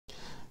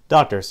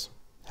Doctors,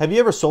 have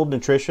you ever sold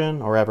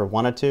nutrition or ever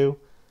wanted to?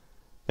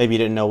 Maybe you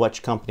didn't know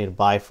which company to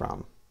buy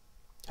from.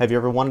 Have you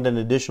ever wanted an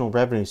additional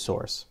revenue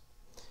source?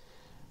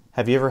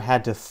 Have you ever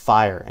had to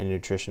fire a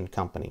nutrition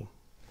company?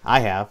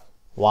 I have.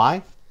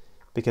 Why?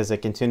 Because they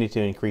continued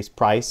to increase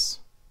price.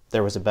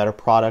 There was a better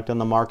product on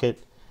the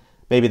market.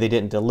 Maybe they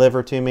didn't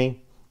deliver to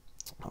me.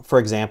 For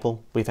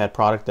example, we've had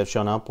product that's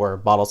shown up where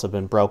bottles have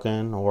been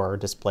broken or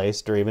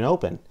displaced or even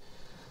open.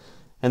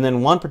 And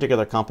then one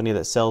particular company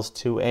that sells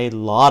to a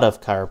lot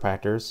of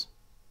chiropractors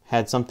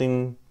had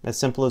something as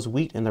simple as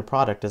wheat in their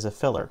product as a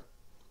filler.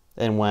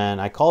 And when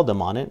I called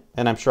them on it,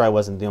 and I'm sure I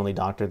wasn't the only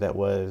doctor that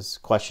was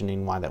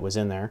questioning why that was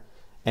in there,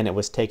 and it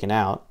was taken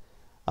out,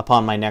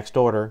 upon my next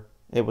order,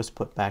 it was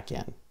put back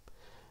in.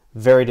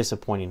 Very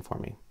disappointing for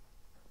me.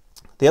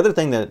 The other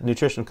thing that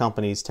nutrition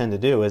companies tend to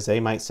do is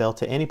they might sell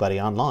to anybody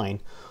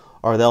online,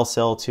 or they'll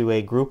sell to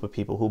a group of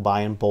people who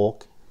buy in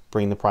bulk,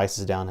 bring the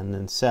prices down, and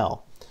then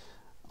sell.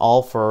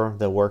 All for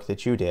the work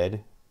that you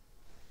did.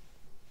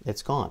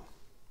 It's gone.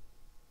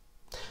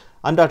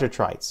 I'm Dr.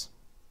 Trites.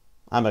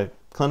 I'm a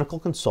clinical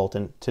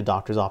consultant to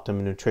Doctors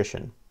Optimum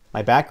Nutrition.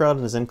 My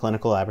background is in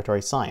clinical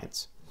laboratory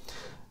science,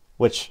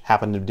 which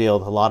happened to deal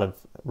with a lot of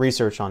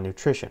research on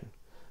nutrition.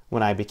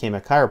 When I became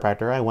a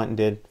chiropractor, I went and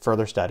did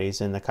further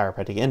studies in the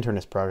chiropractic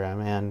internist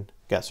program and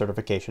got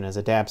certification as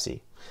a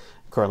DABC.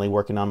 I'm currently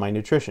working on my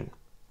nutrition.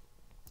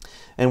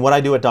 And what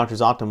I do at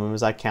Doctors Optimum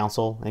is I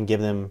counsel and give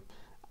them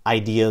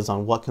ideas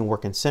on what can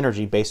work in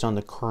synergy based on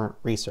the current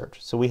research.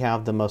 So we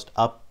have the most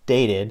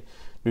updated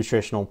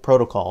nutritional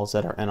protocols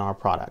that are in our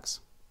products.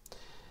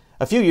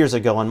 A few years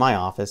ago in my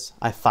office,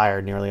 I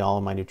fired nearly all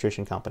of my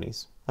nutrition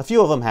companies. A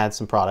few of them had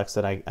some products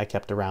that I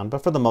kept around,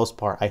 but for the most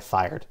part, I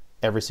fired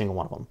every single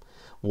one of them.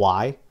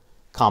 Why?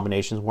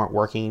 Combinations weren't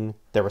working.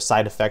 There were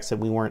side effects that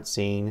we weren't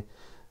seeing.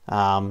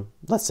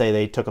 Let's say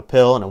they took a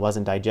pill and it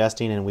wasn't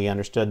digesting, and we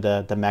understood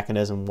the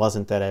mechanism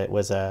wasn't that it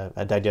was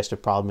a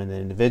digestive problem in the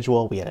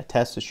individual. We had a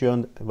test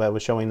that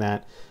was showing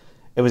that.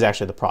 It was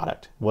actually the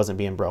product. It wasn't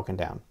being broken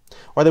down.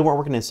 Or they weren't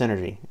working in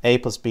synergy. A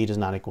plus B does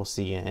not equal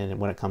C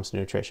when it comes to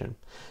nutrition.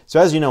 So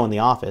as you know in the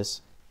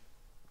office,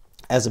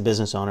 as a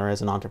business owner,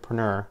 as an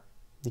entrepreneur,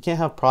 you can't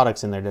have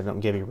products in there that don't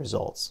give you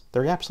results.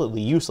 They're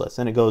absolutely useless,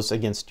 and it goes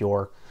against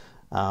your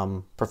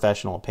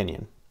professional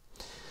opinion.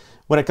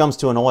 When it comes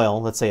to an oil,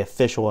 let's say a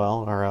fish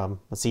oil, or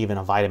let's say even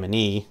a vitamin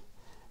E,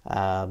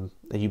 a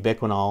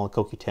ubiquinol, a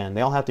CoQ10,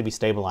 they all have to be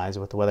stabilized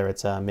with whether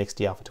it's a mixed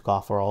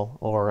D-alpha-tocopherol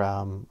or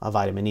a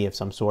vitamin E of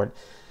some sort.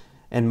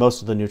 And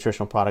most of the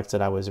nutritional products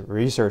that I was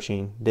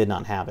researching did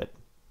not have it.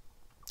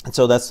 And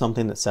so that's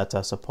something that sets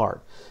us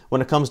apart.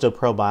 When it comes to a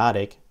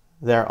probiotic,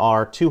 there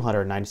are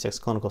 296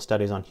 clinical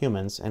studies on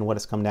humans, and what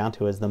it's come down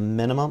to is the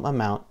minimum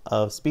amount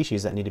of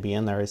species that need to be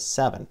in there is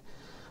 7.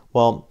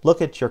 Well,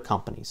 look at your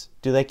companies.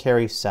 Do they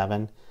carry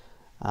 7?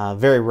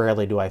 Very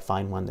rarely do I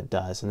find one that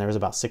does, and there's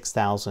about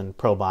 6,000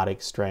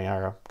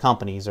 probiotic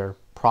companies or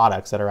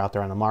products that are out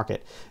there on the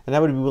market, and I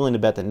would be willing to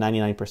bet that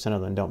 99%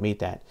 of them don't meet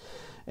that.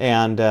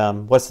 And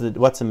what's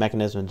the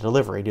mechanism of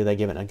delivery? Do they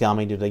give it in a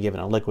gummy? Do they give it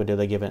in a liquid? Do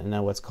they give it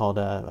in what's called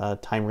a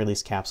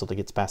time-release capsule that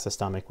gets past the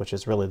stomach, which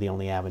is really the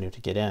only avenue to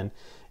get in?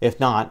 If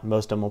not,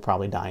 most of them will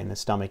probably die in the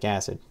stomach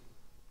acid.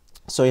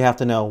 So you have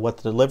to know what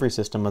the delivery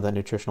system of the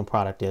nutritional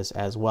product is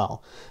as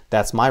well.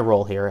 That's my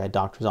role here at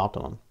Doctors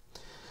Optimum.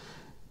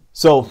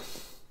 So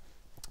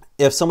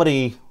if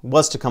somebody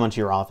was to come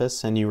into your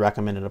office and you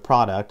recommended a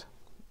product,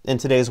 in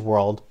today's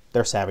world,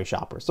 they're savvy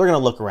shoppers. They're going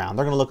to look around.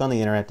 They're going to look on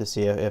the internet to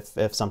see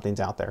if something's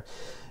out there.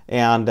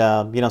 And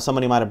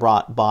somebody might have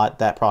bought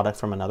that product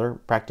from another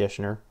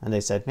practitioner, and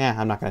they said, "Yeah,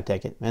 I'm not going to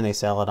take it," and they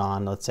sell it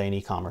on, let's say, an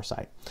e-commerce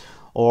site.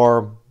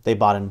 Or they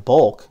bought in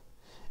bulk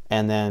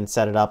and then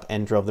set it up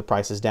and drove the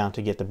prices down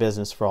to get the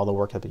business for all the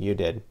work that you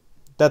did.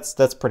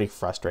 That's pretty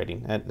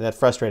frustrating. That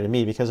frustrated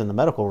me because in the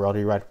medical world,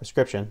 you write a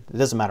prescription. It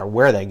doesn't matter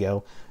where they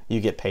go, you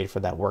get paid for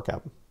that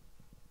workup.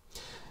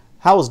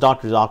 How is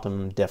Doctors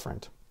Optimum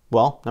different?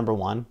 Well, number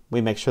one,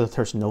 we make sure that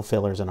there's no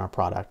fillers in our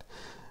product.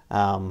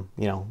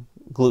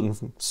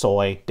 Gluten,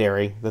 soy,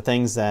 dairy, the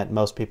things that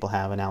most people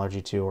have an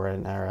allergy to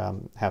or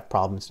have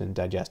problems in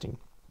digesting.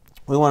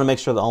 We want to make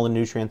sure that all the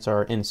nutrients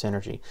are in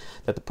synergy,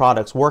 that the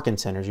products work in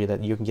synergy,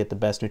 that you can get the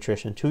best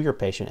nutrition to your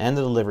patient and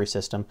the delivery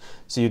system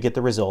so you get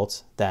the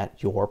results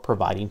that you're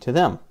providing to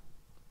them.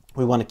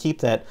 We want to keep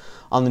that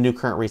on the new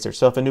current research.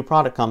 So if a new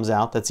product comes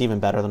out that's even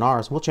better than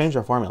ours, we'll change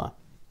our formula.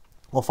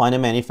 We'll find a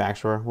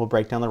manufacturer, we'll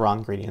break down the raw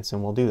ingredients,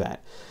 and we'll do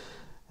that.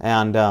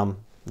 And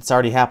it's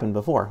already happened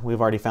before.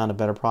 We've already found a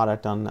better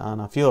product on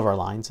a few of our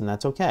lines, and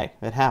that's okay.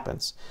 It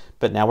happens.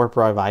 But now we're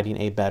providing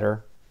a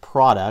better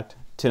product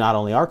to not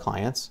only our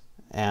clients,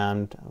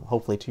 and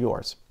hopefully to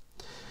yours.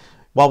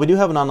 While we do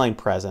have an online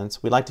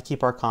presence, we like to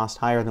keep our costs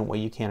higher than what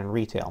you can in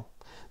retail.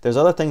 There's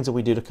other things that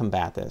we do to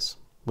combat this.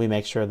 We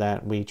make sure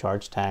that we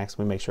charge tax,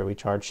 we make sure we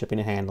charge shipping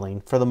and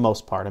handling for the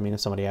most part. I mean, if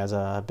somebody has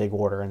a big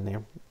order and they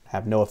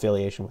have no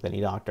affiliation with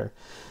any doctor,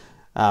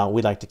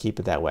 we like to keep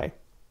it that way.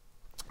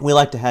 We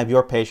like to have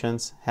your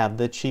patients have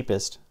the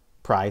cheapest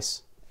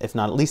price, if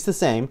not at least the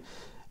same,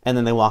 and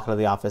then they walk out of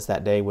the office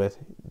that day with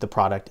the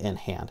product in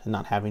hand and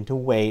not having to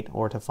wait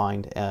or to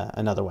find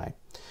another way.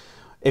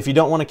 If you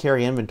don't want to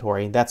carry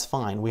inventory, that's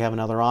fine. We have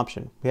another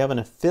option. We have an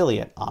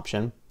affiliate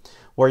option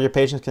where your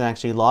patients can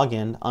actually log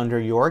in under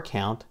your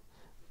account,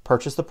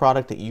 purchase the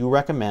product that you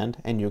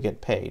recommend, and you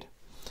get paid.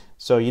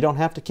 So you don't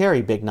have to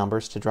carry big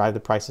numbers to drive the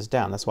prices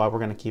down. That's why we're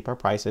going to keep our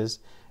prices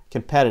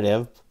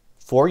competitive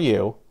for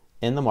you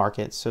in the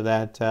market so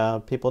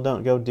that people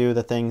don't go do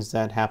the things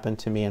that happened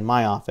to me in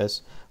my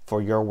office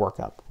for your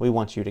workup. We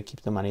want you to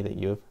keep the money that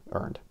you've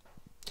earned.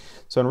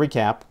 So in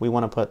recap, we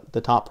want to put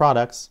the top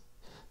products,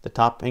 the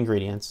top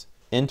ingredients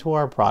into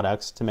our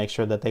products to make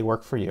sure that they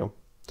work for you.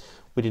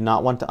 We do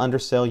not want to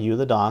undersell you,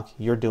 the doc.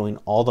 You're doing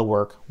all the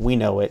work. We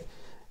know it.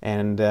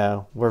 And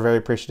we're very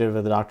appreciative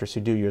of the doctors who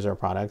do use our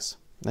products.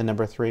 And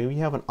number 3,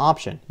 you have an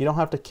option. You don't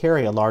have to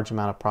carry a large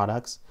amount of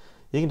products.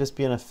 You can just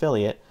be an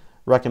affiliate,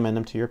 recommend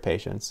them to your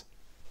patients,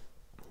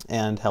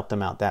 and help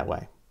them out that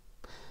way.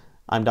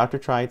 I'm Dr.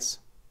 Trites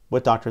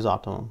with Doctors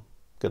Optimum.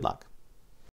 Good luck.